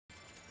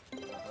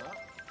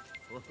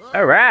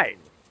Alright.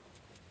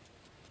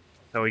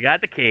 So we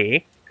got the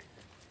key.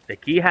 The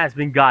key has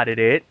been gutted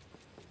it.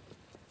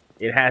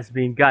 It has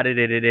been gutted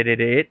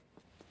it.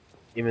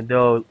 Even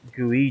though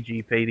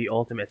Luigi paid the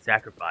ultimate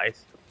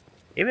sacrifice.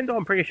 Even though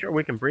I'm pretty sure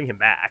we can bring him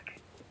back.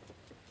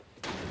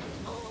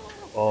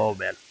 Oh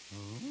man.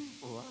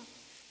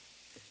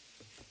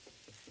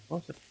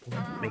 What's the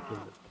point of making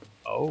this?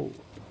 Oh.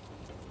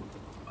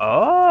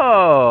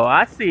 Oh,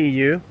 I see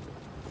you.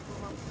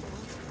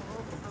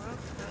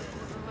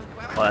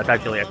 Well, that's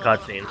actually a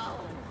cutscene.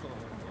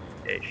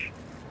 Ish.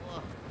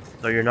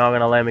 So you're not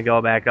gonna let me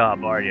go back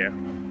up, are you?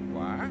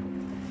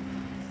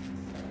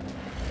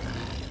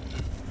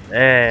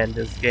 Man,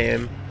 this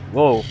game.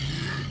 Whoa.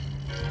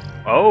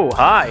 Oh,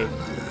 hi.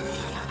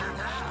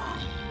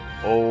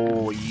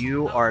 Oh,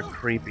 you are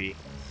creepy.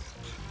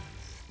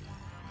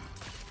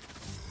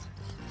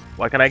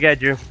 What can I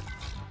get you?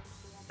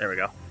 There we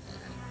go.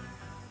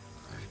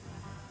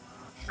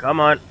 Come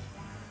on.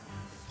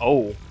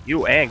 Oh,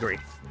 you angry.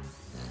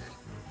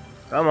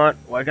 Come on,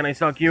 why can I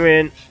suck you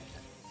in?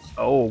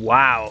 Oh,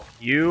 wow.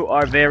 You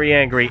are very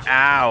angry.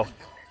 Ow.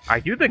 Are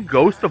you the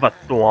ghost of a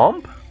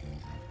thwomp?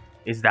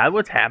 Is that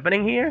what's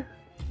happening here?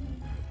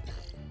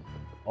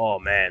 Oh,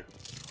 man.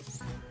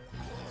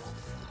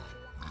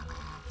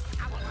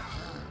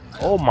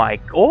 Oh my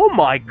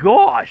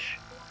gosh.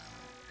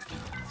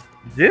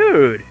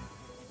 Dude.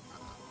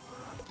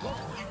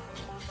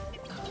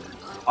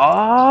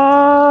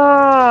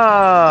 Ah,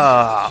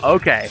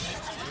 okay.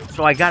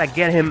 So I gotta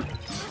get him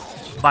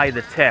by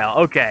the tail.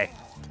 Okay.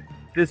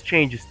 This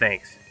changes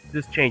things.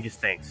 This changes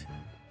things.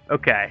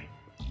 Okay.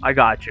 I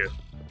got you.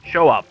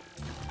 Show up.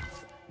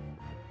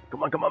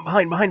 Come on, come on.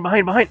 Behind.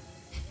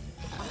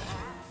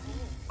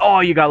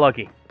 Oh, you got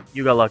lucky.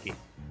 You got lucky.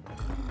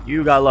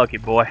 You got lucky,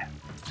 boy.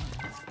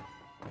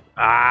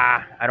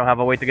 Ah, I don't have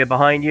a way to get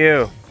behind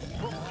you.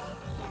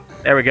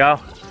 There we go.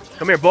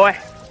 Come here, boy.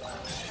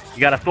 You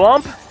got a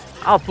thwomp?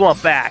 I'll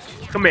thwomp back.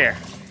 Come here.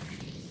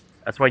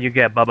 That's what you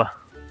get, Bubba.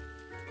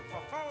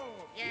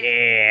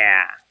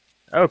 Yeah.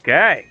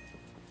 Okay.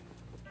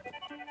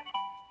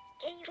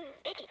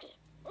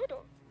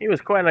 He was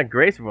quite an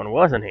aggressive one,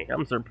 wasn't he?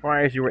 I'm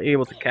surprised you were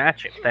able to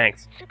catch him.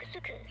 Thanks.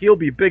 He'll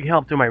be big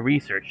help to my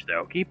research,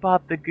 though. Keep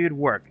up the good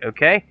work,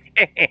 okay?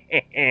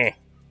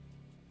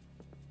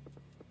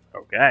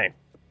 Okay.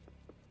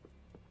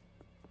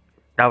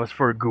 That was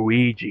for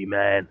Luigi,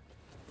 man.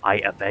 I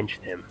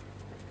avenged him.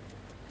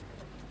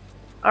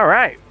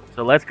 Alright,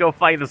 so let's go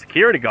fight the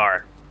security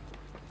guard.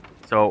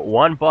 So,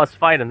 one boss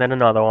fight and then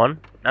another one.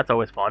 That's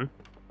always fun.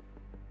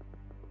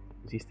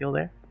 Is he still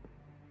there?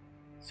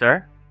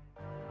 Sir?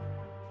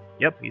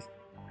 Yep, he's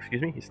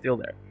still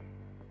there.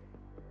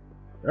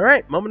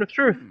 Alright, moment of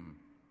truth.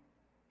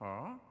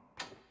 Huh?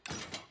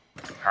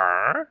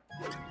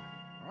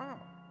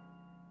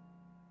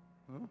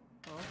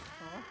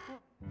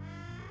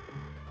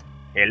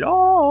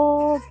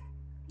 Hello?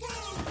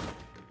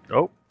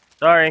 Oh,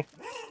 sorry.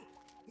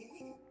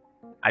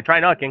 I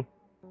try knocking.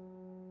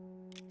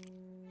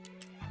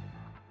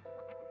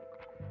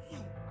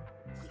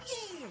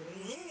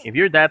 If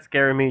you're that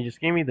scared of me, just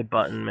give me the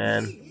button,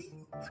 man.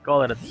 Let's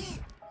call it a...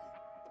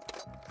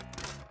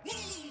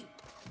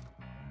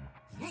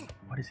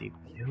 What is he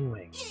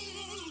doing?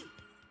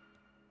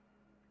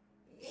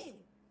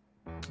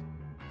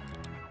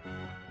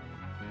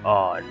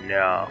 Oh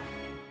no.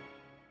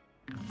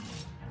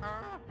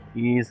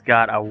 He's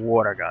got a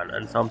water gun,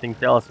 and something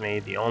tells me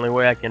the only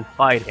way I can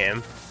fight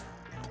him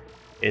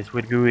is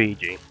with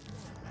Luigi.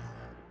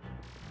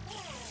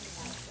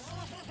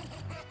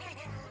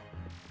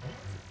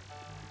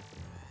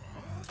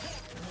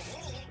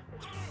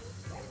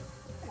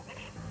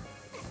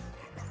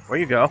 Where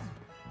you go?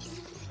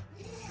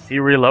 Is he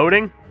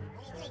reloading?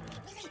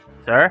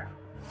 Sir?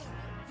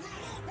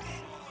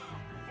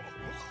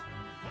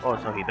 Oh,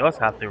 so he does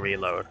have to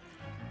reload.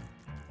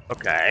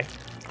 Okay.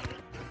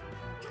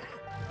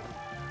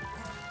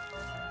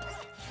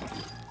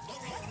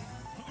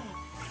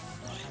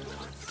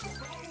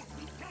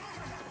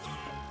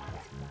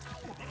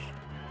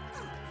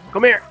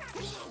 Come here.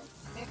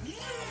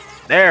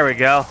 There we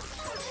go.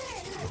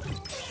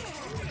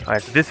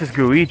 Alright, so this is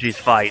Luigi's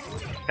fight.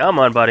 Come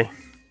on, buddy.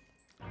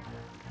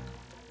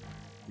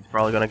 He's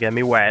probably gonna get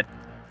me wet.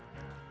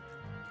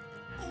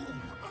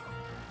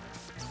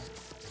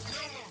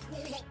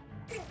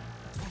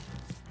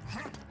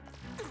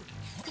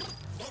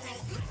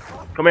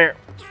 Come here.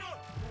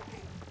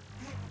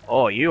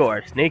 Oh, you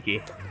are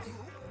sneaky.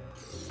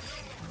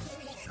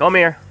 Come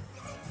here.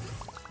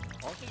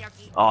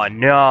 Oh,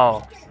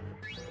 no.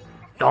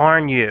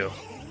 Darn you.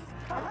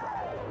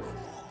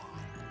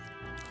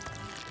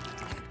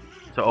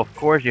 So, of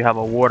course, you have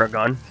a water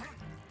gun.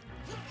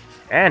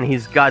 And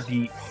he's got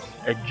the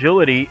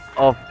agility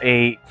of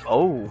a...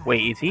 Oh,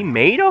 wait, is he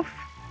made of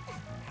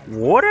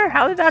water?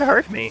 How did that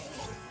hurt me?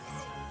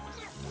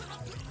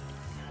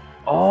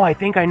 Oh, I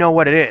think I know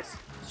what it is.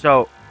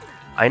 So,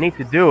 I need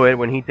to do it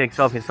when he takes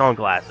off his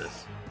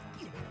sunglasses.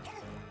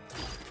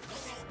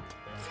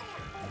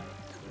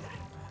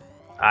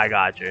 I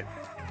got you.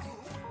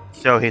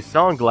 So his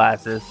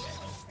sunglasses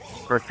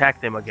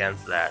protect him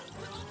against that.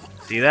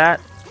 See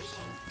that?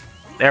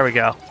 There we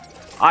go.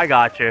 I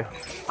got you.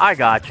 I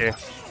got you.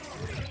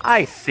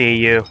 I see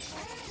you.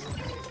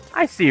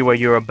 I see what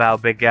you're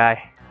about, big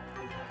guy.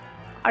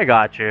 I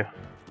got you.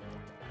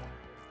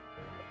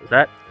 Is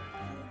that?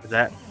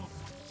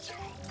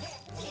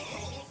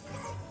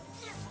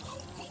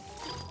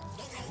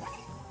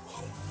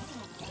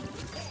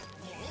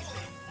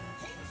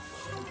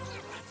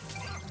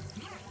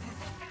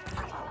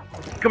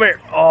 Come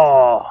here.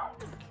 Oh.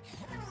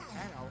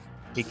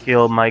 He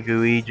killed my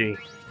Luigi.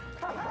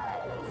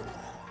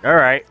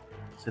 Alright.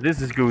 So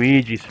this is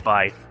Luigi's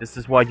fight. This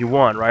is what you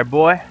want, right,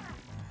 boy?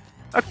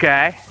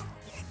 Okay.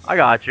 I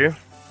got you.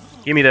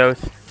 Give me those.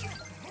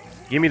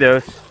 Give me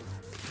those.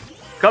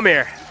 Come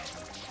here.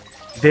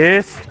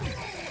 This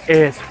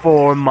is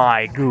for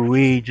my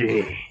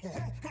Luigi.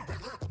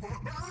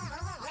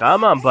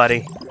 Come on,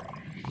 buddy.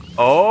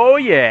 Oh,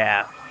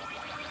 yeah.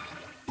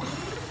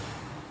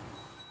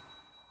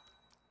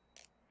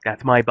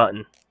 That's my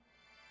button.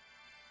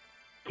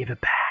 Give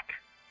it back.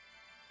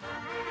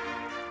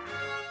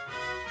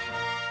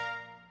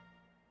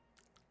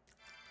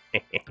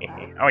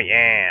 Oh,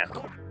 yeah.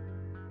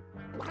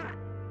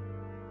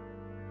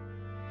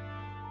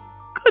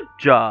 Good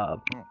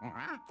job.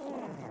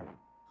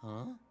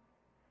 Huh?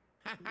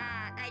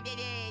 I did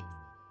it.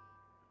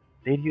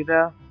 Did you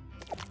though?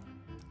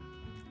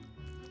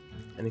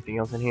 Anything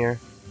else in here?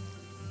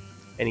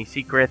 Any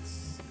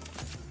secrets?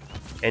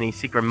 Any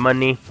secret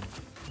money?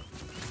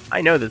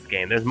 I know this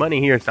game. There's money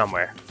here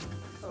somewhere.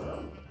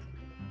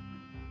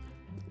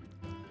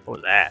 What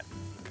was that?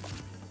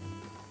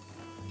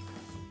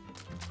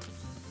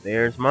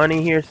 There's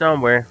money here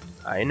somewhere.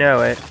 I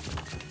know it.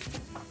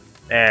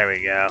 There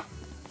we go.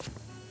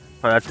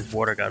 Oh, that's his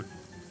water gun.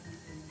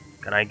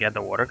 Can I get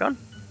the water gun?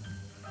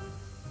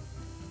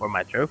 For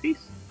my trophies?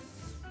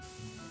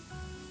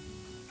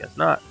 Guess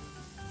not.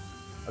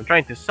 I'm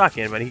trying to suck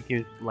it, but he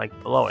keeps, like,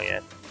 blowing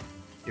it.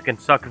 You can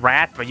suck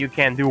rats, but you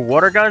can't do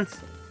water guns?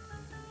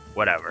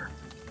 Whatever.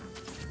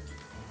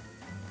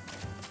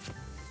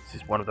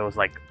 This is one of those,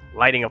 like,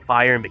 lighting a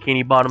fire in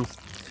Bikini Bottoms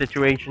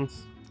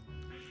situations.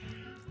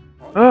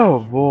 Oh,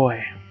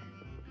 boy.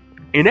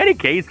 In any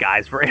case,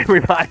 guys, for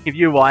everybody of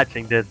you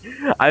watching this,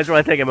 I just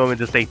want to take a moment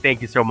to say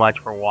thank you so much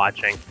for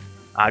watching.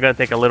 I'm going to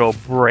take a little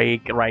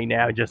break right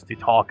now just to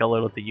talk a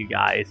little to you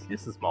guys.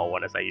 Just a small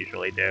one, as I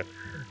usually do.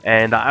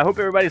 And I hope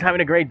everybody's having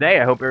a great day.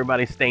 I hope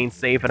everybody's staying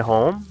safe at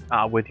home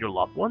with your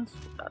loved ones.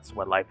 That's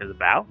what life is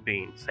about,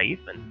 being safe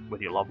and with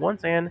your loved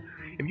ones. And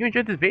if you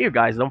enjoyed this video,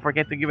 guys, don't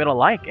forget to give it a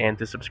like and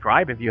to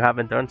subscribe if you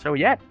haven't done so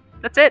yet.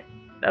 That's it.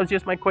 That was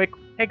just my quick,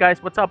 hey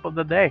guys, what's up of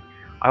the day.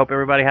 I hope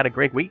everybody had a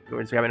great week or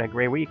is having a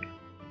great week.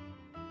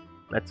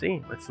 Let's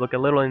see. Let's look a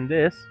little in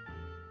this.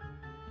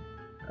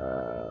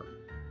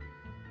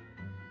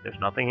 There's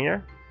nothing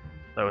here.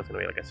 So it's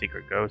going to be like a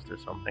secret ghost or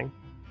something.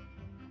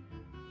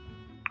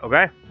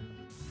 Okay.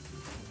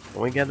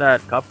 Can we get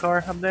that cop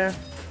car up there?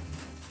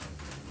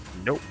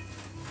 Nope.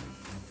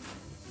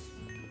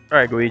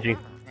 Alright, Luigi.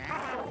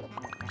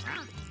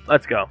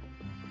 Let's go.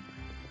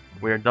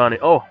 We're done.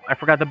 Oh, I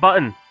forgot the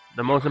button.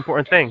 The most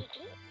important thing.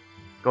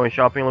 Going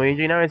shopping,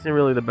 Luigi. Now isn't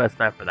really the best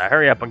time for that.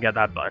 Hurry up and get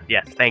that button.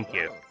 Yes, thank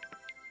you.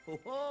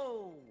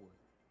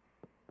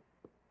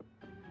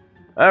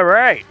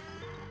 Alright.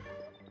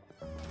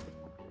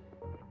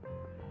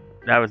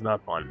 That was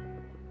not fun.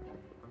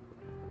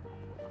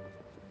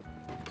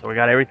 So we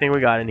got everything we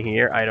got in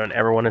here. I don't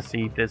ever want to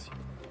see this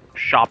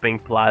shopping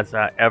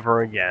plaza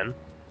ever again.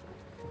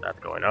 That's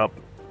going up.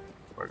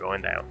 We're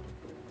going down.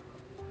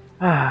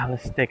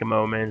 Let's take a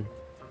moment.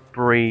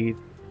 Breathe.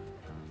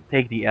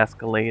 Take the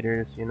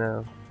escalators, you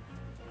know.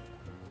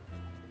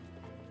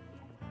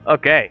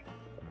 Okay.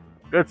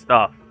 Good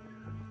stuff.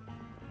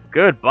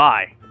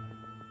 Goodbye.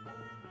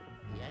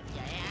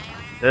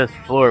 This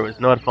floor was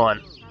not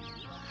fun.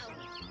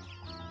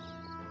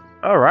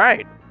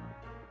 Alright.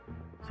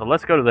 So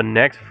let's go to the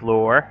next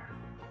floor.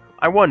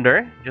 I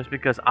wonder, just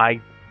because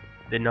I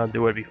did not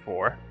do it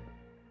before,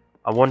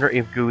 I wonder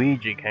if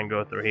Luigi can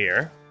go through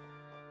here.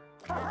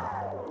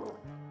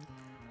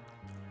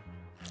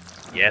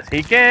 Yes,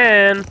 he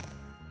can!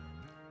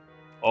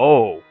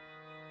 Oh.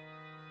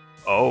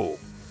 Oh.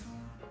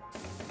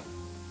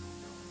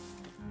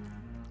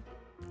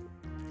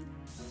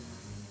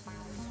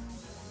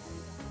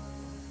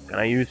 Can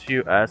I use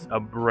you as a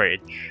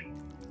bridge?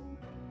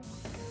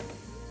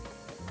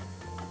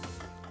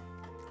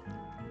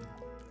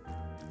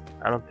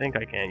 I don't think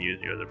I can use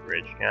you as a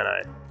bridge, can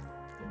I?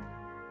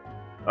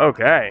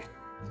 Okay.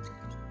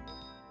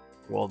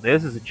 Well,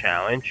 this is a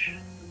challenge.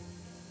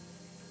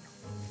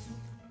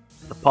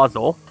 It's a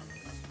puzzle.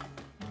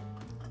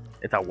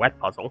 It's a wet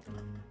puzzle.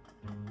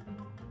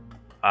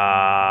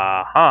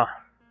 Huh.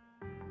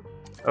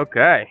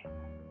 Okay.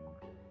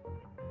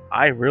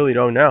 I really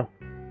don't know.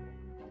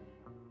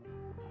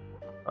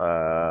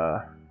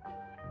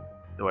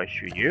 Do I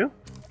shoot you?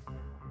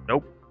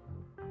 Nope.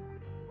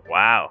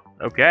 Wow.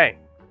 Okay.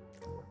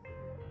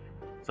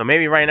 So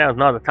maybe right now is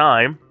not the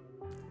time.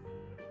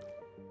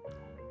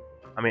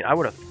 I mean, I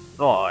would have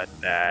thought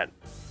that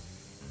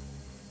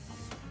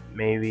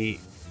maybe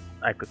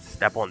I could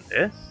step on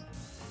this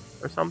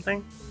or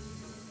something.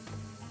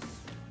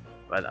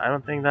 But I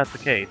don't think that's the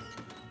case.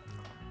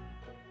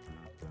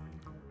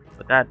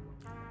 But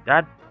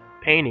that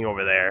painting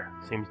over there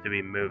seems to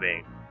be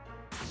moving.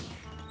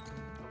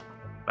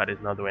 But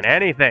it's not doing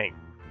anything.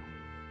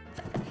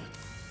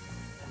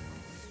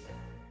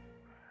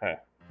 Huh.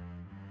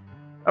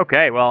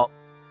 Okay, well,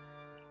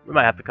 we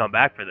might have to come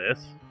back for this.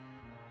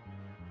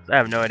 'Cause I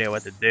have no idea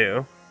what to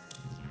do.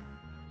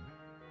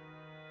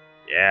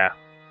 Yeah.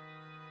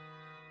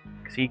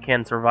 Because he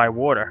can survive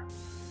water.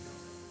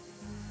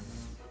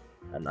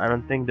 And I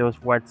don't think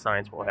those wet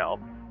signs will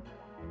help.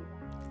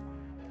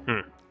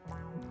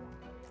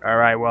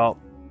 Alright, well,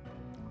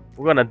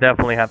 we're gonna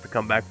definitely have to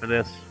come back for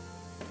this.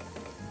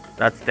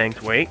 That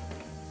stinks. Wait.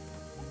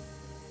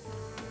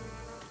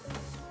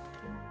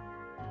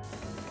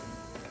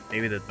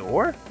 Maybe the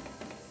door?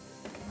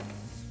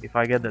 If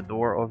I get the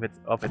door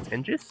off its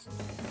hinges?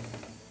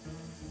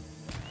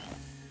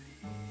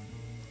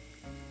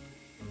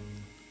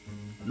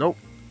 Nope.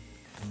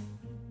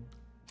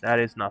 That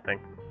is nothing.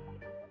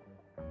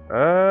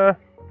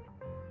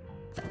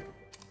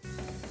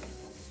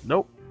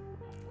 Nope.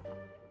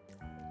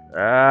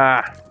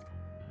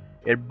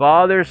 It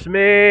bothers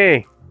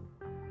me.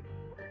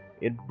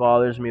 It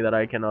bothers me that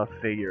I cannot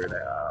figure it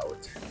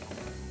out.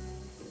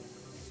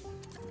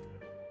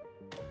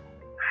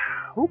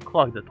 Who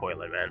clogged the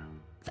toilet, man?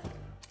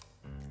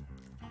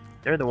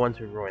 They're the ones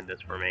who ruined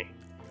this for me.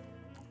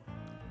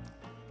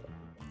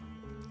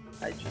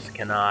 I just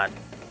cannot.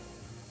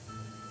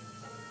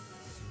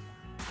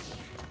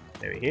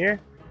 Maybe here?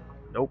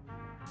 Nope.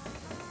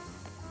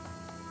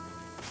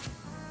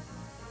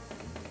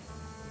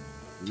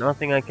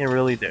 Nothing I can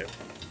really do.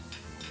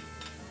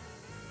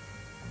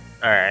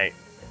 Alright.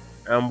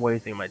 I'm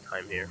wasting my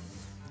time here.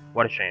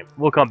 What a shame.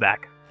 We'll come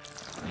back.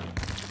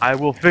 I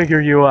will figure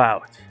you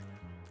out.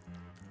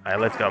 Alright,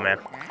 let's go, man.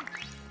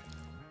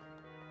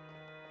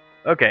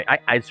 Okay,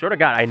 I sort of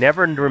got. I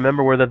never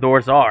remember where the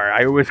doors are.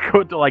 I always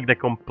go to like the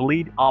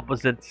complete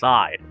opposite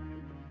side.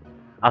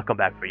 I'll come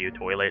back for you,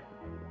 toilet.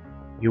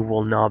 You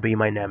will not be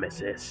my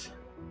nemesis.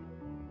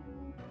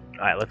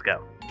 Alright, let's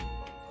go.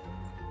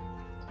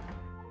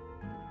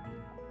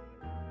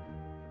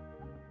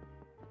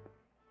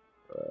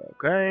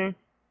 Okay.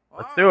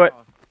 Let's do it.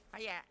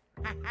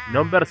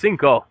 Number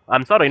 5.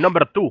 I'm sorry,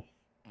 number 2.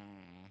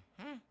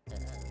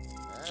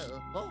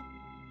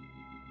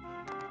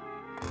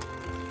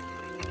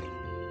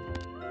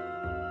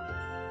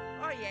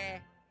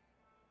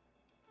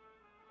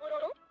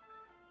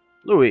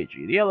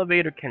 Luigi, the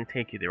elevator can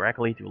take you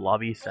directly to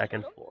lobby's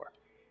 2nd floor.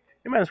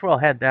 You might as well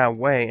head that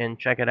way and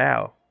check it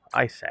out,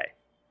 I say.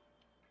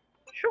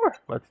 Sure,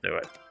 let's do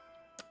it.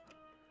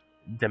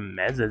 The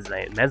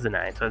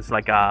mezzanine, so it's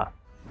like a...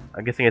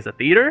 I'm guessing it's a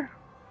theater?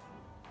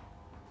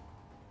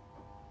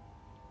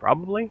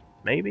 Probably,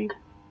 maybe.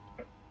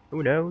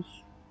 Who knows?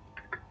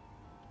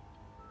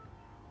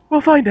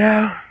 We'll find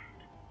out.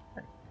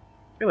 I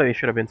feel like there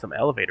should have been some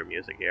elevator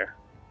music here.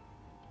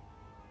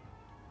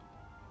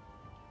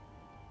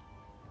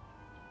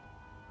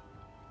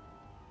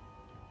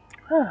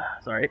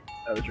 Sorry,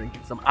 I was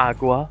drinking some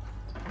agua.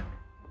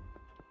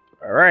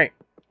 Alright,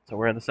 so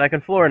we're on the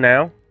 2nd floor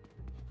now.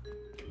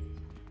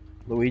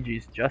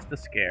 Luigi's just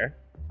as scared.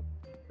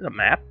 There's a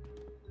map.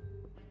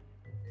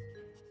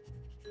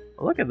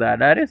 Look at that,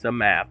 that is a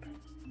map.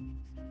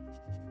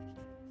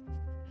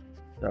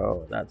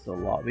 So that's the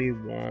lobby.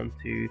 1,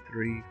 2,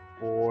 3,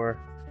 4.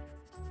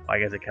 I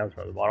guess it counts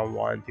from the bottom.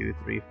 1, 2,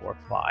 3, 4,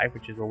 5,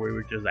 which is where we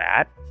were just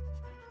at.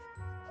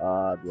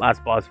 The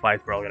last boss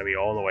fight's probably gonna be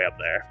all the way up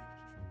there.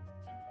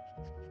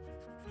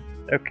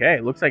 Okay,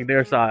 looks like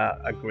there's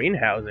a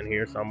greenhouse in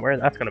here somewhere.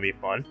 That's gonna be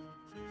fun.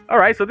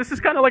 Alright, so this is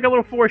kind of like a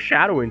little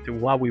foreshadowing to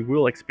what we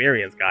will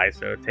experience, guys.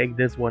 So take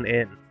this one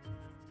in.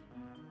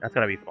 That's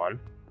gonna be fun.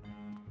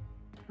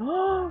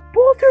 Oh,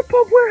 Bolter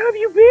Pup, where have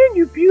you been,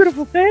 you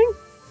beautiful thing?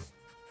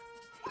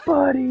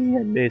 Buddy,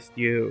 I missed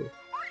you.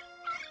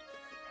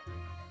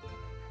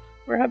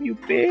 Where have you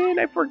been?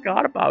 I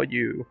forgot about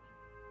you.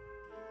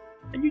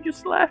 And you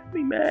just left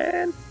me,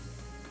 man.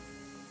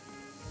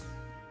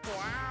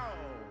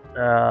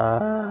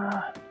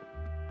 How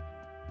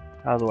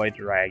do I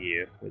drag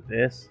you? With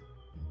this?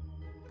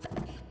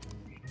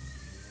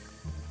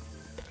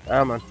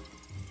 Come on.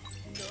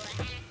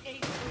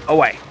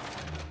 Away.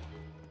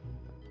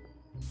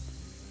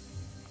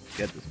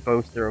 Get this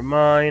poster of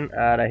mine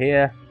out of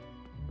here.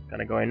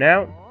 Kinda going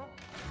out.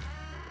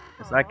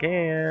 Yes, I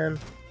can.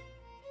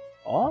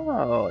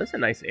 Oh, it's a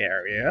nice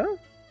area.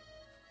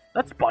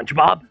 That's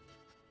SpongeBob.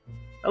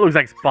 That looks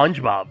like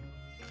SpongeBob.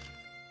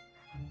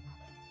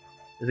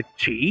 Is it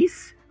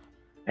cheese?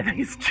 I think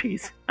it's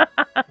cheese.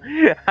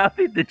 How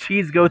did the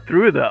cheese go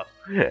through, though?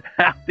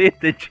 How did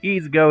the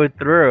cheese go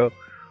through?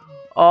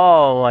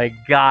 Oh my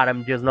god,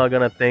 I'm just not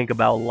gonna think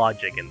about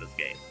logic in this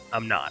game.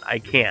 I'm not. I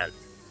can't.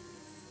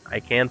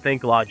 I can't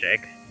think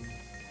logic.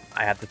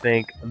 I have to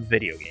think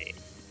video game.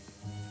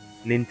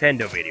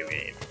 Nintendo video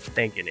game.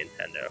 Thank you,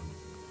 Nintendo.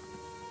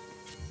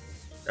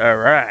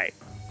 Alright.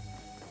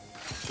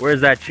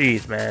 Where's that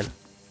cheese, man?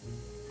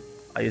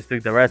 I just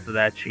took the rest of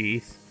that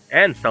cheese.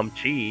 And some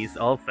cheese,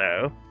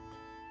 also.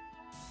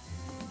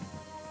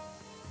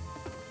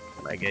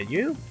 Can I get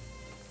you?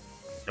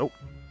 Nope.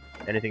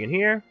 Anything in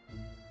here?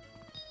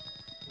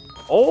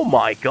 Oh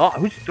my god,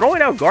 who's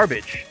throwing out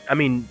garbage? I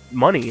mean,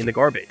 money in the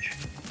garbage.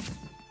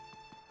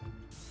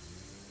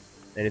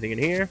 Anything in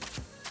here?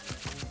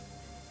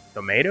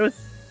 Tomatoes,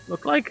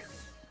 look like?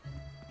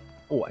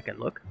 Oh, I can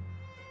look.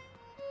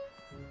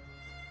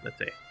 Let's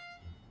see.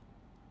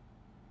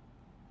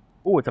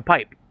 Oh, it's a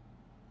pipe.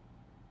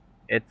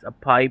 It's a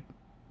pipe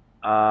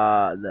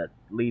that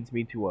leads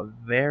me to a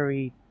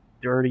very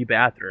dirty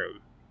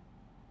bathroom.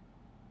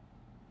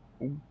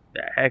 Who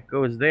the heck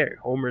goes there?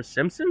 Homer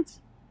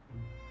Simpson's?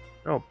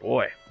 Oh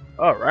boy.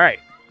 Alright.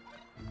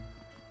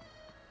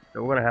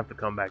 So we're gonna have to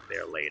come back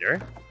there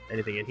later.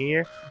 Anything in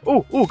here?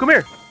 Oh, oh, come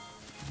here!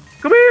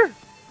 Come here!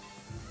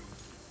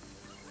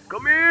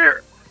 Come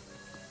here!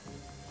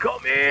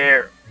 Come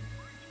here!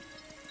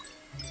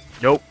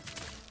 Nope.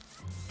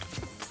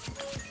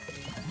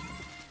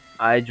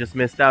 I just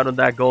missed out on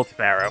that gold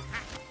sparrow.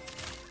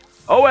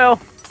 Oh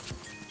well.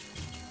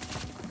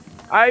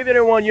 I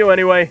didn't want you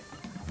anyway.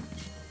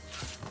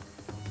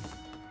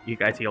 You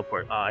guys hear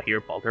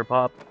Polter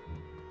Pop?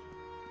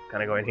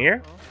 Can I go in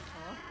here?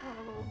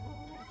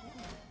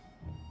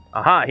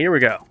 Aha, here we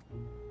go.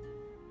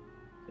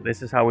 So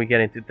this is how we get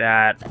into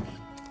that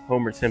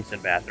Homer Simpson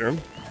bathroom.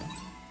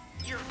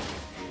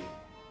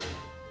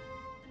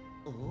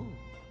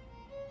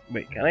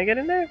 Wait, can I get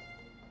in there?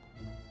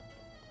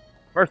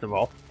 First of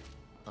all,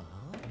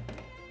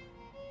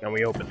 can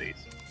we open these?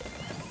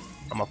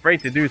 I'm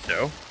afraid to do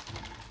so.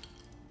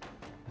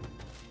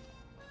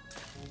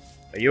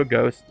 Are you a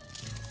ghost?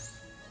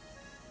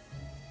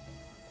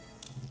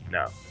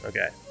 No.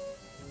 Okay.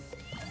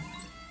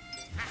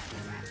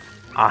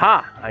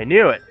 Aha! I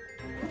knew it!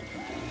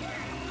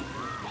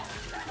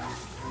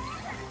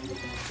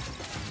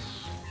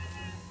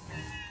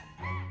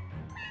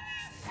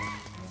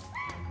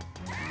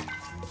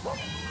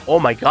 Oh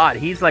my god,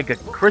 he's like a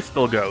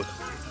crystal ghost.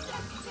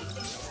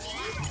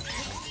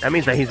 That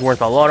means that he's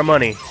worth a lot of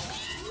money.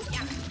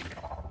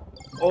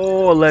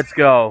 Oh, let's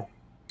go.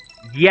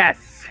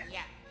 Yes!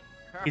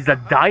 He's a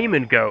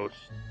diamond ghost.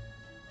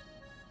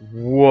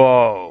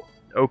 Whoa.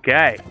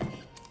 Okay.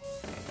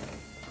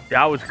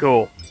 That was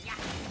cool.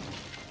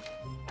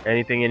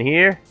 Anything in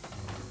here?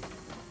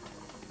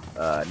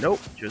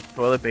 Nope. Just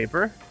toilet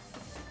paper.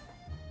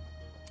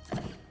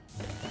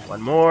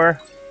 One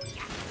more.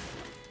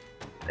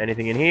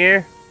 Anything in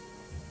here?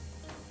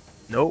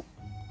 Nope.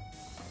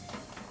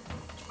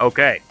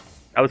 Okay.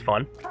 That was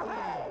fun.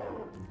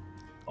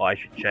 Oh, I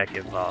should check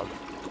if,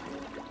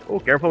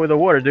 Oh, careful with the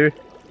water, dude.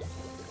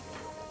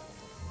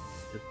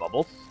 Just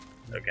bubbles.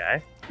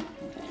 Okay.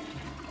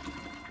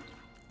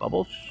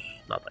 Bubbles?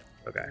 Nothing.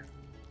 Okay.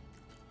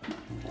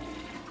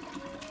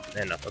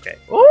 And nothing. Okay.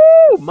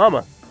 Ooh,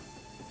 mama!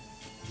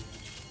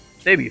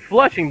 They be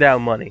flushing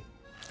down money.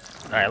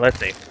 Alright, let's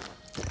see.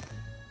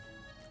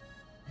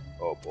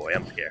 Oh boy,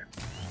 I'm scared.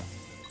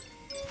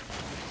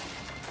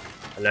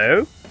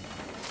 Hello?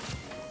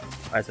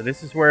 Alright, so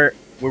this is where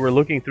we were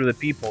looking through the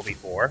peephole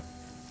before.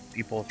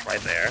 Peephole's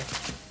right there.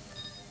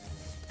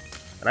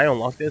 Can I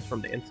unlock this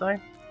from the inside?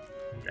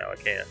 No, I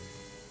can't.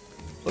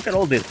 Look at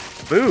all this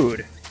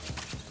food.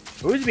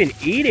 Who's been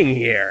eating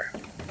here?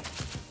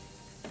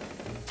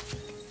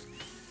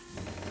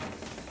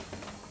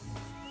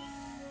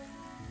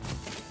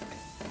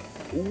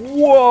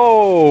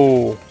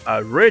 Whoa!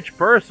 A rich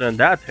person,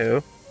 that's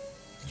who.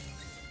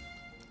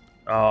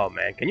 Oh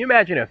man, can you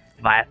imagine if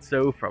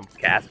Fatso from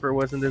Casper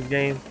was in this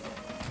game?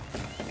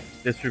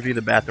 This would be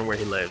the bathroom where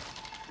he lives.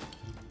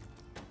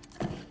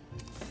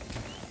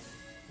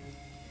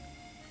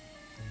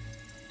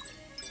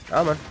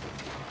 Come on.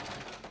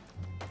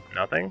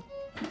 Nothing.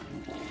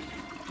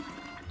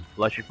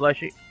 Fleshy,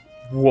 fleshy.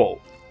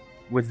 Whoa.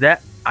 Was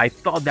that? I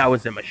thought that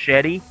was a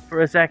machete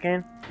for a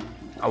second.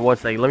 I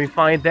was like, let me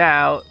find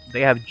out.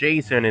 They have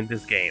Jason in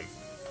this game.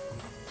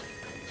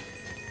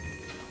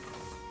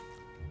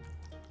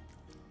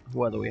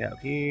 What do we have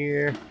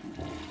here?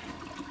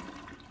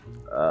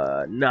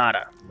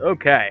 Nada.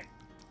 Okay.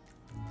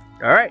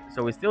 Alright,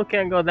 so we still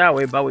can't go that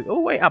way, but we... Oh,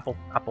 wait, apple.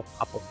 Apple,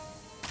 apple.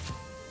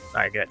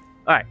 Alright, good.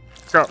 Alright,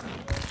 so...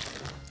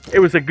 It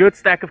was a good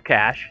stack of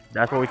cash.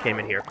 That's what we came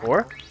in here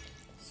for.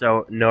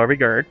 So, no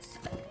regrets.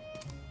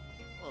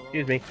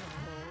 Excuse me.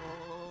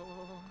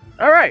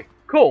 Alright,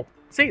 cool.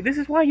 See, this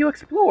is why you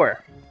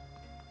explore.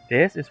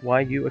 This is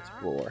why you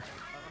explore.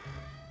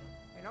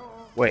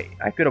 Wait,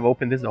 I could have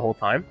opened this the whole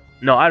time?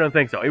 No, I don't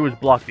think so. It was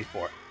blocked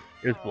before.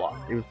 It was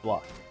blocked. It was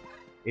blocked.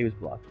 It was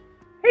blocked.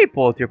 Hey,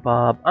 Polter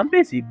Pop. I'm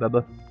busy,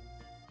 Bubba.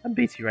 I'm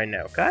busy right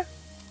now, okay?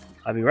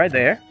 I'll be right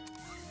there.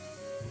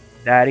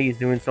 Daddy's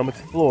doing some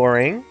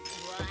exploring.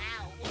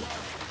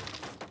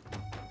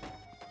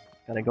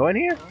 Can I go in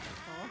here?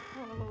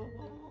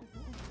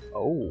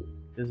 Oh,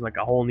 this is like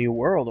a whole new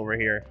world over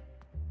here.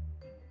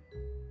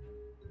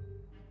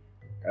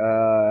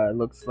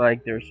 Looks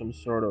like there's some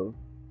sort of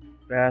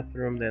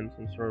bathroom, then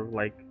some sort of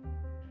like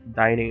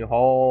Dining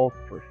hall,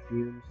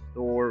 perfume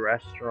store,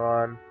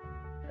 restaurant,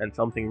 and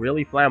something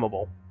really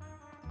flammable.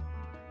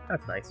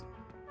 That's nice.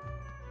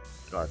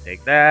 Gonna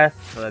take that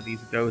so that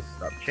these ghosts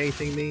stop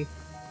chasing me.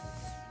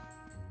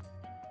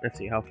 Let's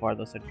see, how far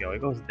does it go?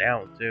 It goes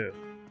down too.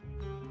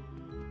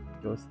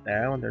 It goes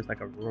down. There's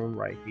like a room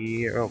right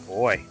here. Oh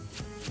boy.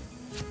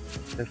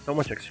 There's so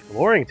much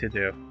exploring to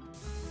do.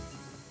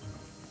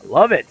 I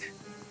love it.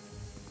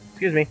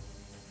 Excuse me.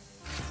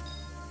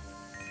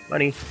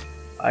 Money.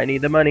 I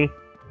need the money.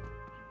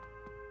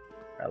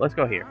 Alright, let's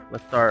go here.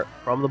 Let's start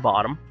from the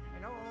bottom.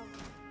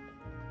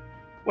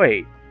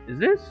 Wait, is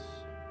this?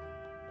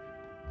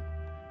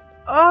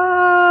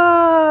 Ah!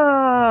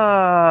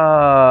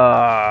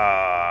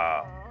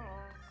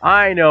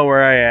 I know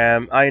where I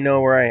am. I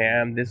know where I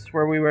am. This is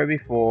where we were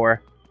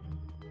before.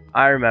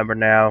 I remember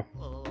now.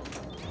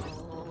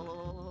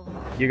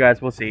 You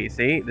guys will see.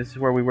 See? This is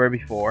where we were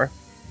before.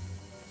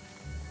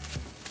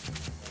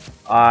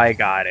 I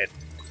got it.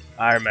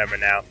 I remember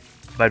now.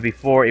 But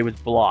before it was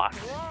blocked.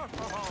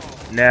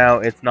 Now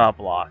it's not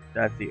blocked.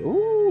 That's the...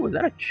 Ooh, is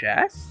that a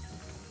chest?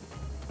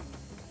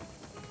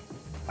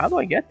 How do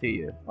I get to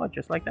you? Oh,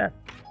 just like that.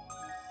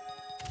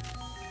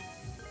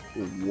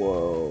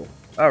 Whoa.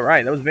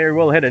 Alright, that was very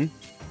well hidden.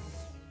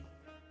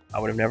 I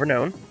would have never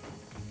known.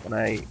 Can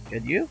I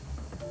get you?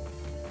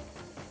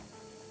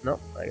 No,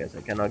 I guess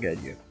I cannot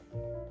get you.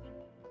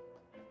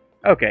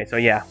 Okay, so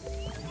yeah.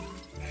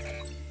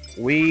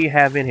 We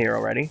have been here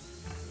already.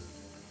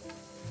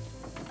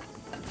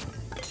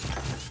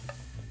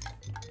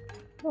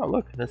 Oh,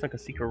 look, there's like a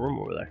secret room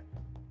over there.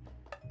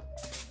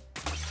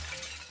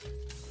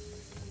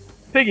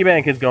 Piggy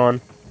bank is gone.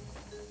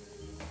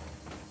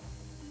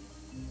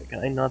 Can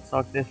I not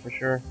suck this for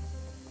sure?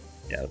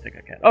 Yeah, I don't think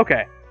I can.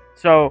 Okay,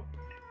 so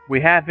we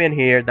have been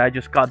here. That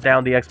just cut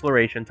down the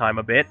exploration time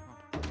a bit.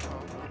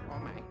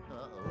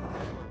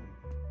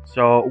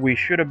 So we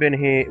should have been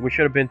here. We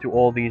should have been to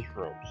all these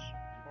rooms.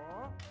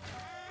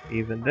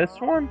 Even this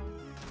one.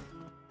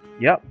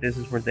 Yep, this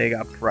is where they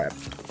got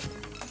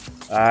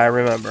prepped. I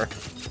remember.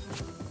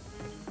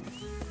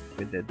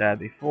 We did that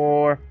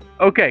before.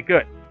 Okay,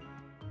 good.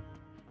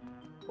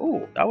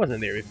 Ooh, that wasn't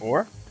there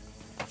before.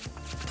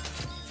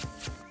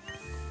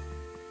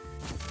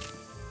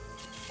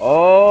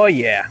 Oh,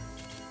 yeah.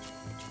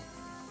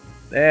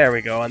 There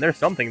we go. And there's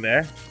something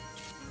there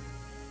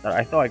that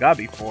I thought I got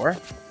before.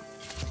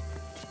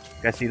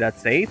 Guys, see that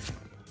safe?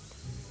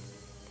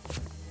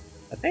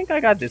 I think I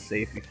got this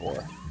safe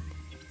before.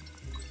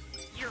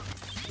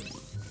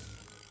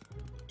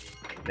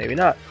 Maybe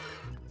not.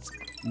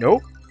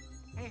 Nope.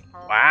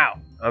 Wow.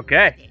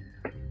 Okay.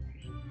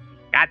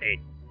 Got it.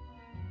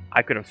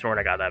 I could have sworn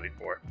I got that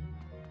before.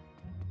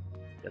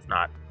 Guess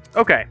not.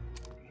 Okay.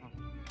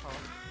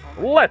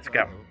 Let's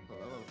go.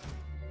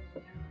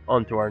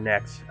 On to our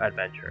next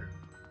adventure.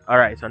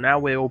 Alright, so now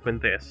we open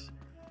this.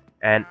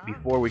 And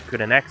before we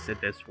couldn't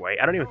exit this way.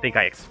 I don't even think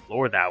I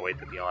explored that way,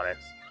 to be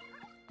honest.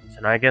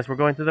 So now I guess we're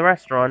going to the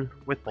restaurant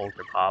with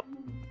Polter Pop.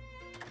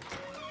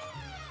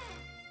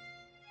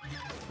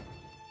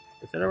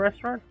 Is it a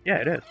restaurant? Yeah,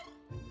 it is.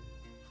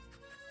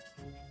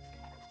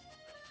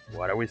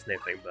 What are we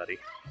sniffing, buddy?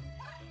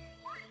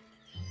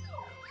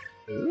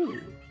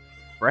 Ooh.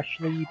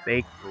 Freshly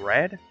baked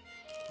bread?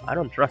 I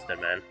don't trust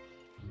it, man.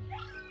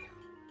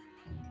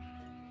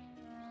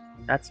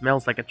 That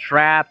smells like a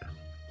trap.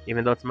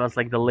 Even though it smells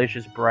like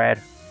delicious bread.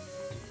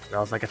 It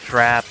smells like a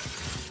trap.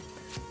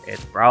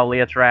 It's probably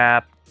a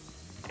trap.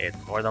 It's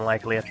more than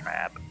likely a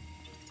trap.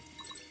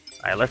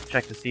 Alright, let's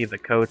check to see if the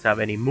coats have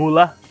any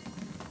moolah.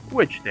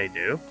 Which they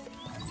do.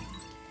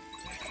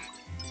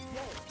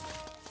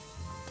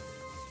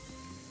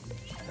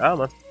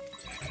 Come on.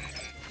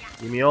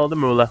 Give me all the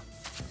moolah.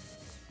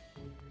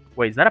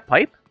 Wait, is that a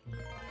pipe?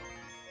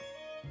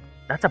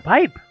 That's a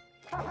pipe!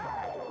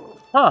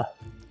 Huh.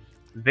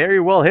 Very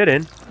well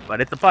hidden,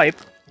 but it's a pipe.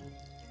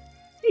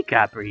 Hey,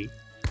 Capri.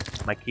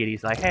 My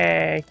kitty's like,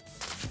 hey.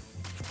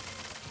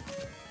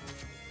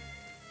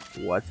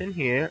 What's in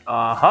here?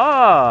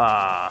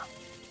 Aha!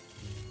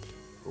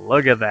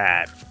 Look at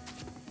that.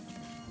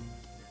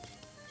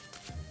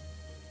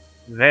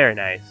 Very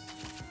nice.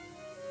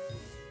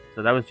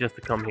 So that was just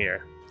to come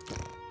here.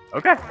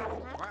 Okay.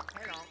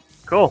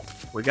 Cool.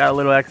 We got a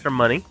little extra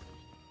money.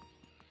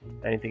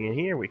 Anything in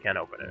here? We can't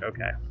open it.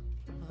 Okay.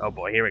 Oh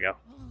boy, here we go.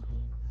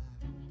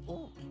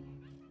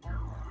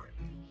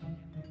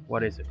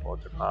 What is it,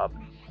 Polter Pop?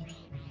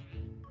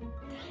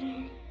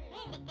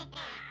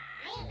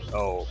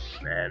 Oh,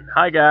 man.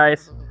 Hi,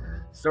 guys.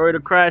 Sorry to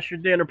crash your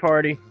dinner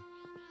party.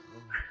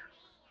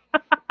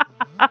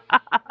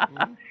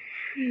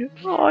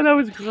 Oh, that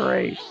was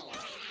great.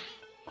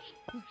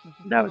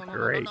 That was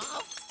great.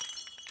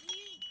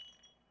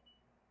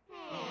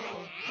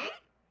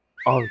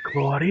 Oh,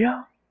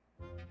 Claudia?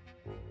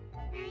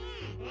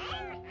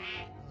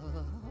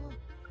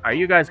 Are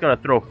you guys gonna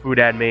throw food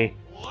at me?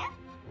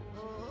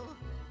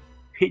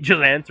 He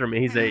just answered me.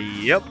 He said,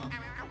 yep.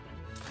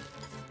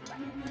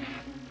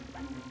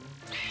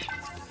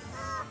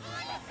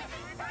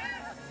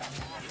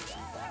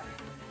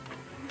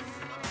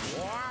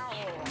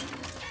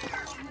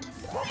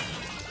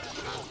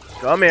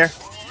 Come here.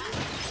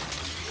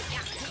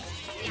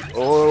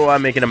 Oh,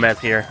 I'm making a mess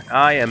here.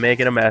 I am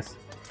making a mess.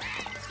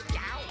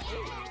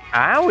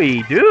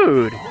 Owie,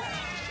 dude.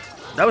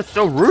 That was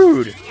so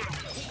rude.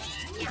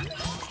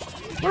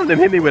 One of them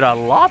hit me with a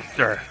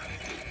lobster.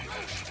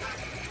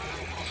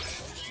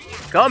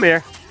 Come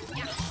here.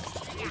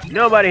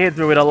 Nobody hits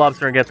me with a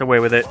lobster and gets away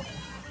with it.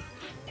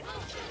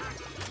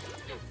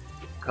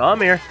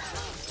 Come here.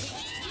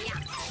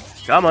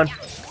 Come on.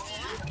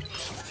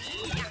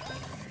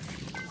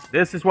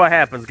 This is what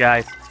happens,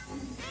 guys.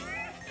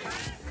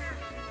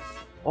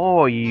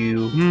 Oh,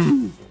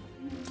 you.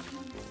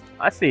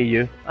 I see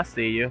you. I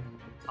see you.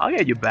 I'll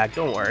get you back.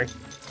 Don't worry.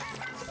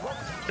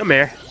 Come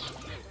here.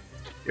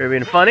 You were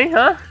being funny,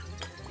 huh?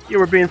 You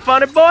were being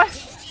funny, boy?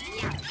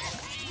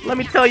 Let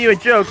me tell you a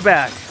joke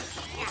back.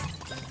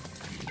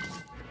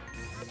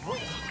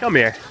 Come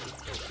here.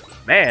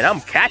 Man,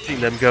 I'm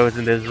catching them goes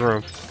in this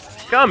room.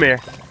 Come here.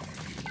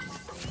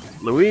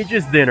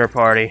 Luigi's dinner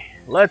party.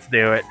 Let's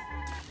do it.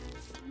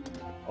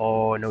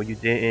 Oh, no, you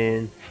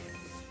didn't.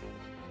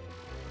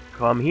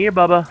 Come here,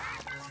 Bubba.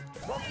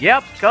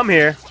 Yep, come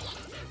here.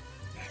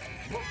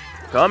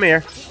 Come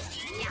here.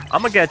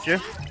 I'm gonna get you.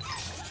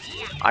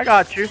 I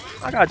got you.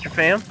 I got you,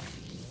 fam.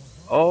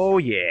 Oh,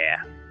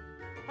 yeah.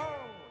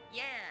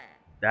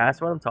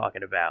 That's what I'm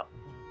talking about.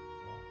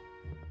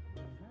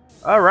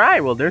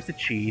 Alright, well, there's the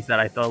cheese that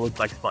I thought looked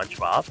like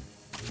SpongeBob.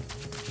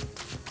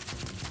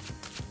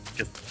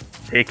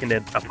 Just taking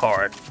it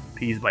apart,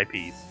 piece by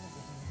piece.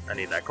 I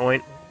need that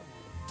coin.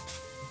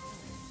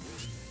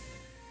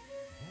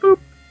 Boop.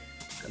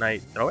 Can I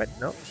throw it?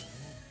 No.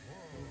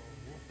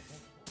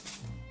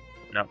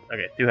 No.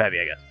 Okay, too heavy,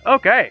 I guess.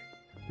 Okay.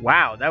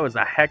 Wow, that was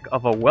a heck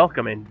of a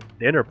welcoming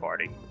dinner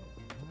party.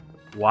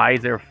 Why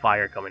is there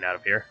fire coming out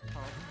of here?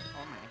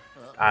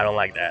 I don't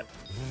like that.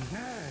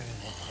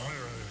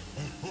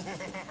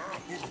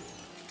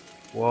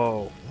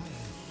 Whoa.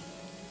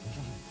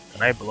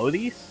 Can I blow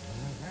these?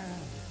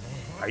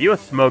 Are you a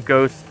smoke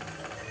ghost?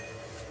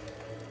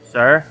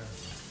 Sir?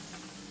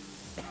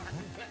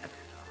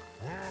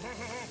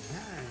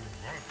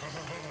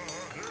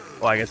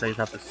 Well, I guess I just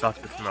have to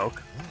suck the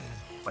smoke.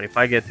 But if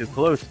I get too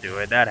close to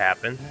it, that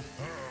happens.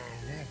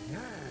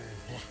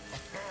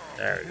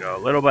 There we go,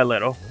 little by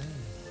little.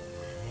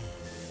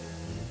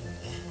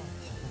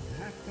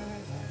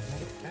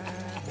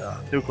 Oh,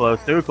 too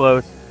close, too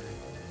close.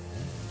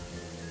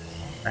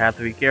 I have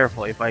to be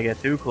careful. If I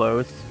get too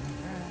close,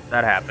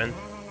 that happens.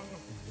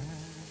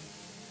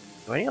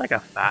 Do I need like a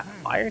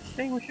fire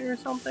extinguisher or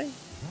something?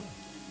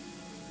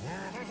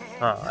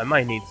 Huh, I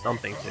might need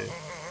something too.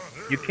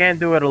 You can't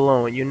do it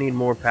alone. You need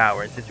more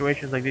power. In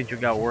situations like this, you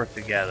gotta work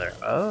together.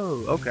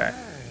 Oh, okay.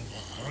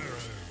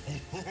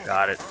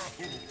 Got it.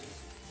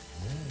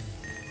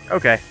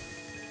 Okay.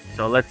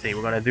 So let's see.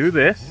 We're gonna do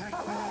this.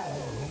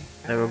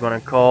 Then we're gonna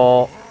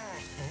call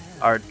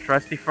our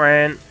trusty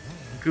friend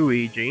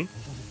Luigi.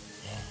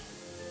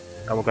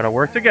 And we're gonna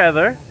work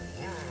together.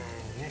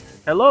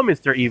 Hello,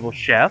 Mr. Evil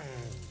Chef.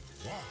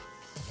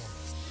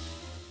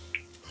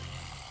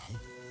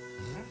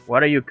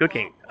 What are you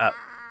cooking?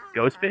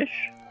 Ghost fish?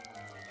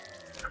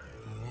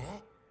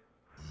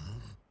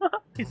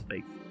 His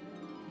face.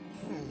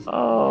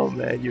 Oh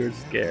man, you're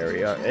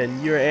scary,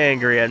 and you're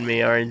angry at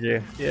me, aren't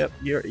you? Yep,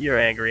 you're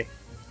angry.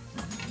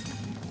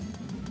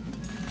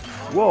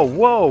 Whoa,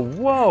 whoa,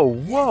 whoa,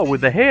 whoa!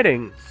 With the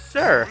hitting,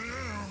 sir.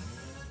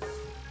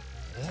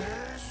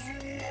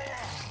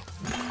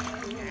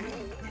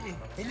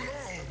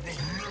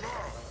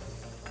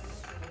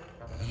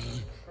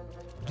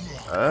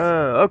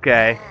 Oh,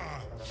 okay.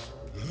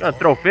 You gonna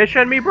throw fish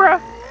at me,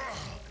 bruh?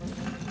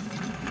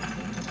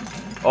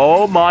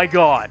 Oh my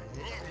god.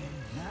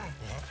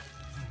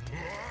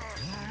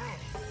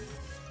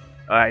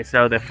 Alright,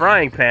 so the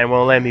frying pan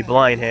won't let me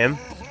blind him.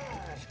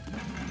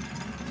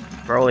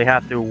 Probably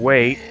have to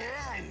wait.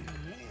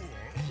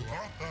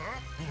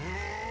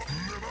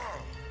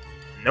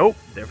 Nope,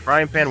 the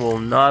frying pan will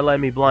not let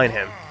me blind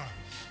him.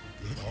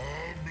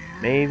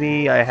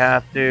 Maybe I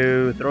have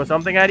to throw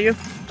something at you?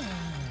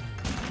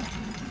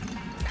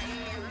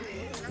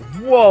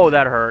 Whoa,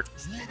 that hurt.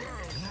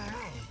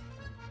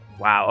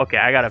 Wow, okay,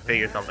 I gotta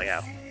figure something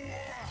out.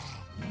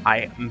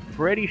 I'm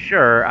pretty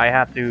sure I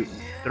have to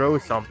throw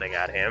something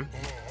at him.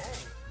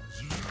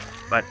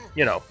 But,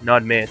 you know,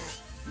 not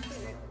miss.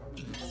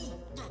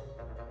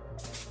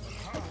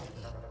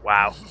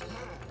 Wow.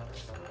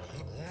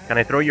 Can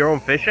I throw your own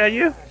fish at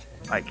you?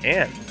 I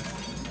can.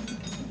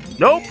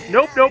 Nope,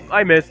 nope, nope.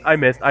 I missed, I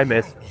missed, I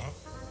missed.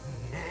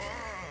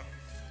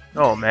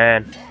 Oh,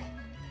 man.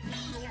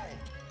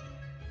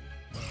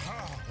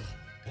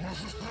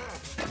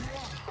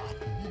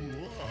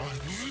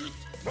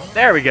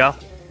 There we go.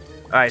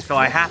 Alright, so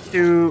I have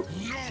to...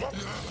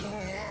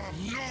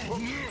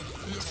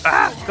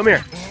 Ah! Come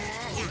here.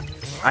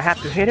 I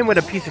have to hit him with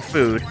a piece of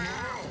food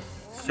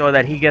so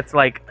that he gets,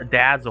 like,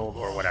 dazzled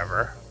or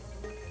whatever.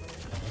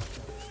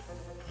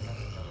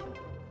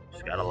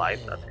 Just got a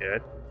life, that's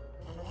good.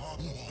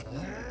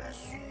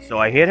 So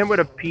I hit him with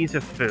a piece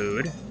of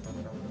food.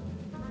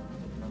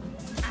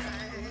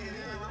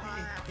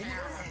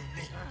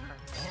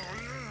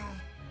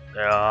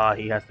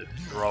 He has to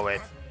throw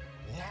it.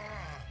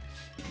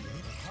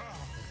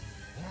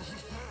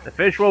 The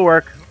fish will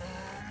work.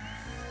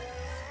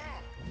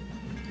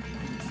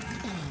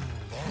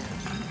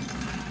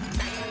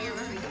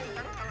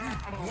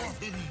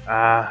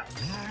 Ah.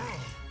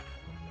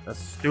 The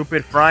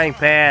stupid frying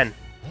pan.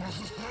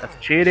 That's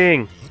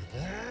cheating.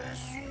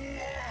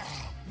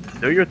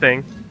 Do your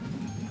thing.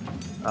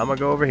 I'm gonna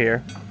go over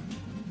here.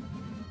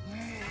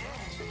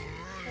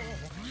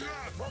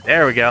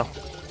 There we go.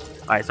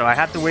 Alright, so I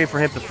have to wait for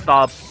him to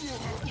stop.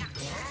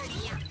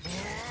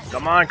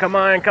 Come on, come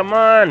on, come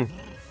on!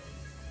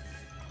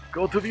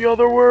 Go to the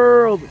other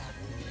world!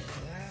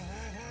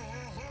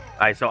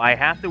 Alright, so I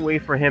have to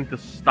wait for him to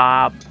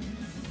stop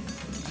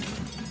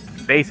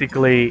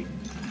basically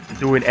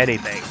doing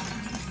anything.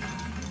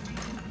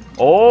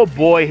 Oh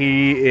boy,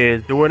 he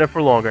is doing it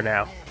for longer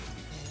now.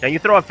 Can you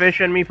throw a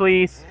fish at me,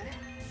 please?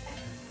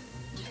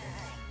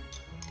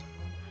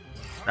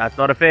 That's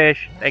not a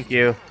fish. Thank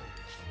you.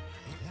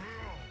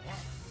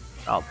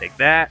 I'll take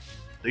that.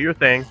 Do your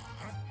thing.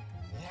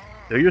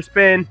 Do your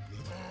spin.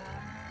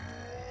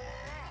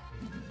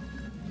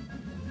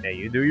 Okay,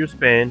 you do your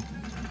spin.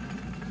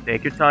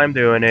 Take your time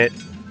doing it.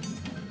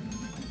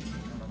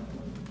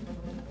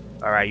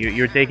 Alright,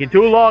 you're taking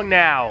too long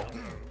now.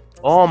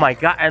 Oh my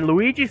god, and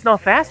Luigi's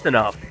not fast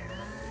enough.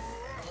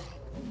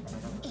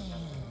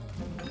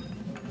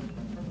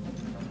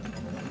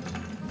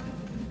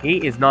 He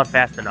is not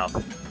fast enough.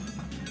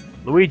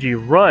 Luigi,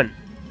 run.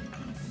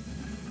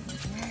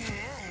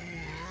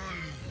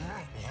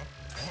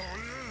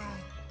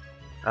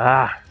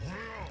 Ah.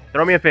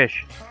 Throw me a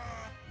fish.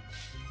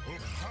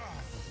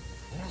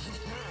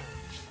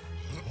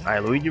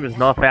 Alright, Luigi was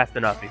not fast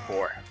enough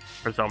before.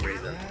 For some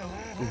reason.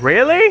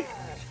 Really?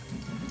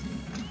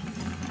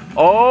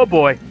 Oh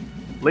boy.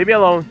 Leave me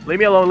alone. Leave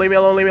me alone. Leave me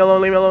alone. Leave me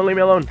alone. Leave me alone. Leave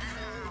me alone.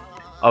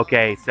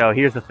 Okay, so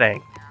here's the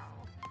thing.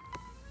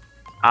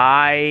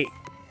 I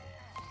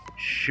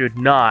should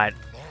not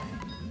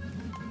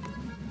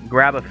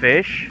grab a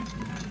fish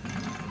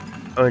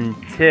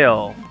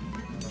until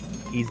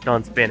he's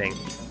done spinning.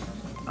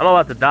 I'm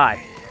about to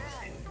die.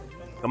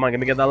 Come on, let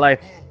me get that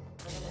life.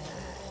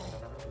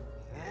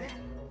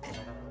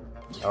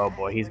 Oh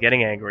boy, he's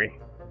getting angry.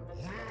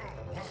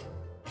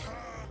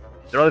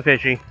 Throw the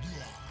fishy.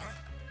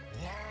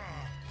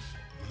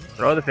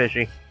 Throw the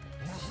fishy.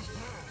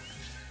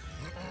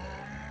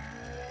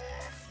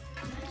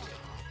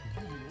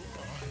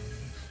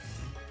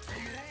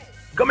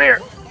 Come here.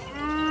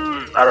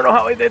 I don't know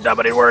how he did that,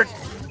 but it worked.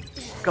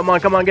 Come on,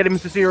 come on, get him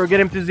to zero, get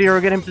him to zero,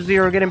 get him to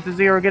zero, get him to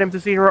zero, get him to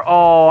zero.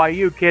 Oh, are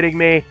you kidding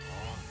me?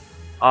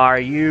 Are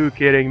you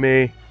kidding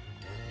me?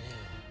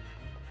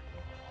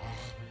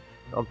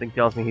 Something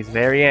tells me he's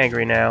very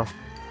angry now.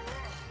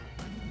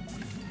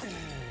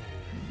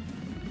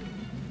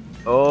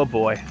 Oh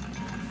boy.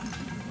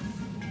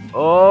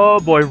 Oh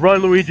boy,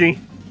 run Luigi.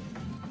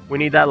 We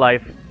need that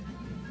life.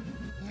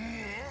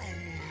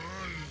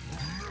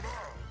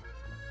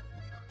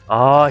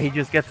 Oh, he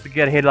just gets to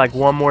get hit like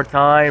one more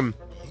time.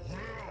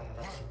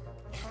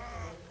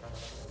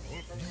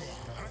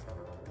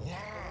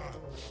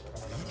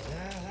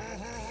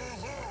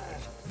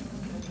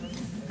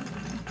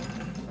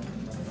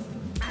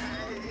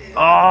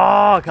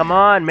 Oh, come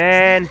on,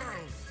 man.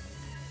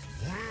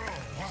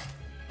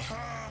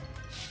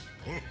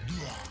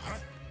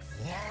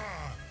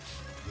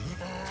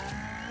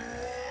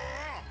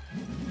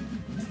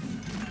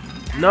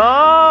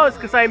 No, it's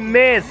because I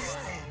missed.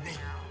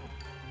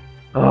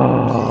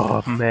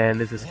 Oh, man,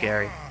 this is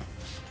scary.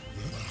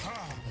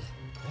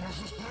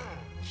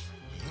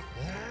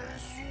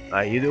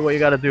 Alright, you do what you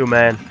gotta do,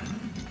 man.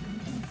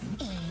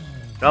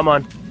 Come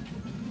on.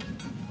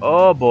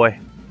 Oh, boy.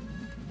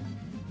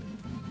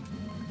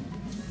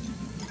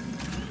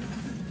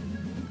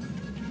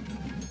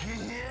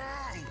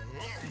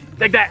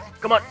 Take that!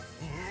 Come on!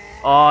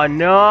 Oh,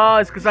 no!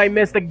 It's because I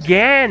missed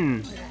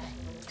again!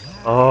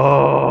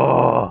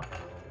 Oh!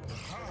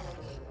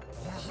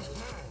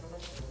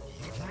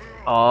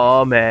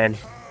 Oh, man.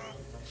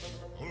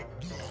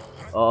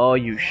 Oh,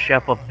 you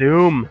Chef of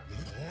Doom.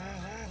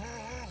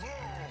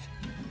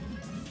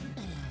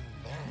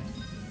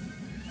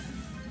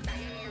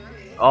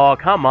 Oh,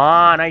 come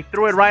on. I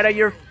threw it right at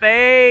your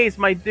face,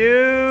 my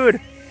dude.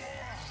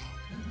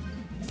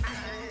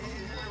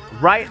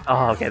 Right?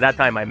 Oh, okay. That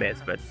time I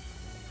missed, but...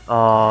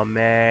 Oh,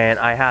 man.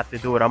 I have to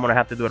do it. I'm going to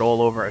have to do it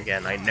all over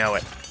again. I know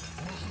it.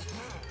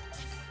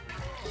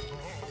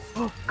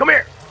 Come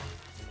here.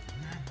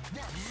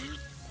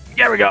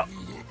 There we go.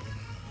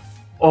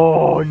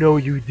 Oh, no,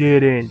 you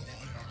didn't.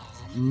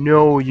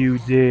 No, you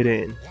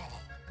didn't.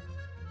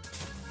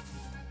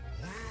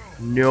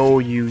 No,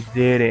 you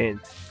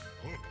didn't.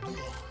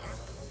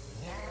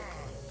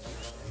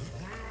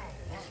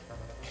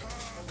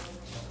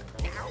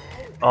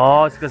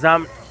 Oh, it's because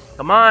I'm...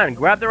 Come on,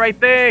 grab the right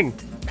thing.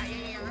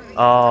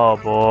 Oh,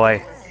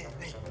 boy.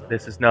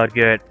 This is not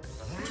good.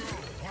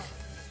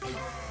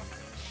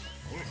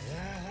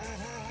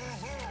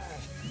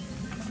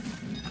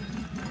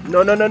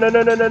 No, no, no, no,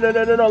 no, no, no, no,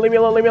 no, no, no, leave me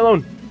alone, leave me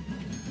alone.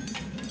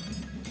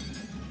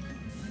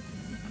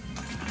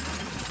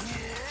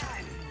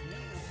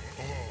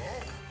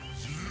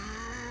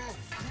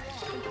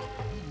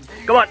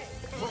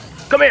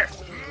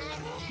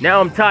 Now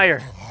I'm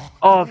tired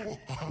of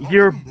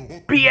your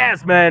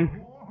BS,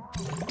 man.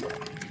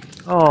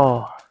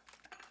 Oh,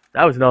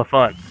 that was not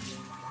fun.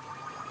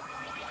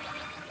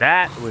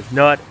 That was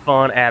not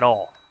fun at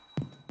all.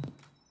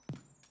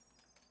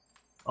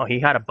 Oh, he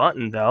had a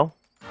button, though.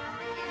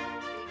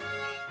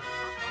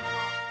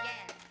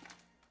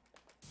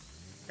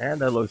 And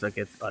that looks like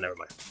it's... Oh, never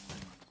mind.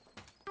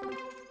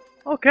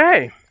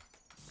 Okay.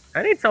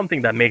 I need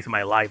something that makes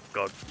my life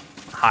go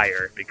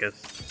higher,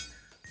 because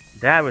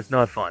that was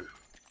not fun.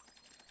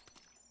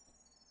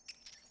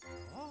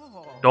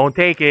 Don't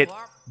take it.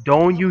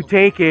 Don't you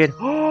take it.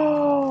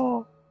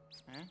 Oh!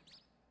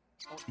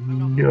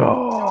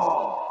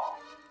 No.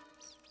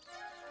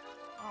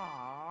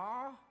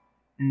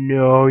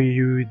 No,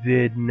 you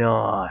did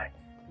not.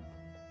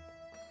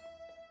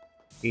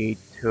 He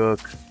took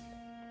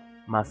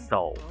my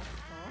soul.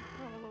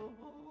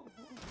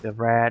 The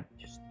rat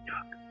just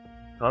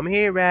took. Come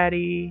here,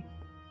 ratty.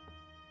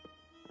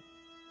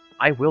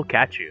 I will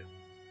catch you.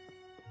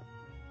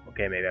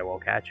 Okay, maybe I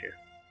won't catch you.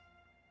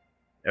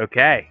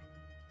 Okay.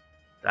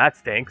 That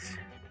stinks.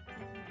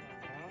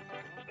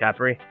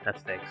 Capri, that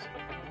stinks.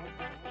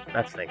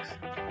 That stinks.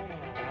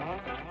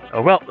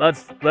 Oh well,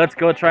 let's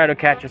go try to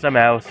catch us a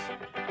mouse,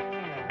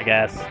 I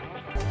guess.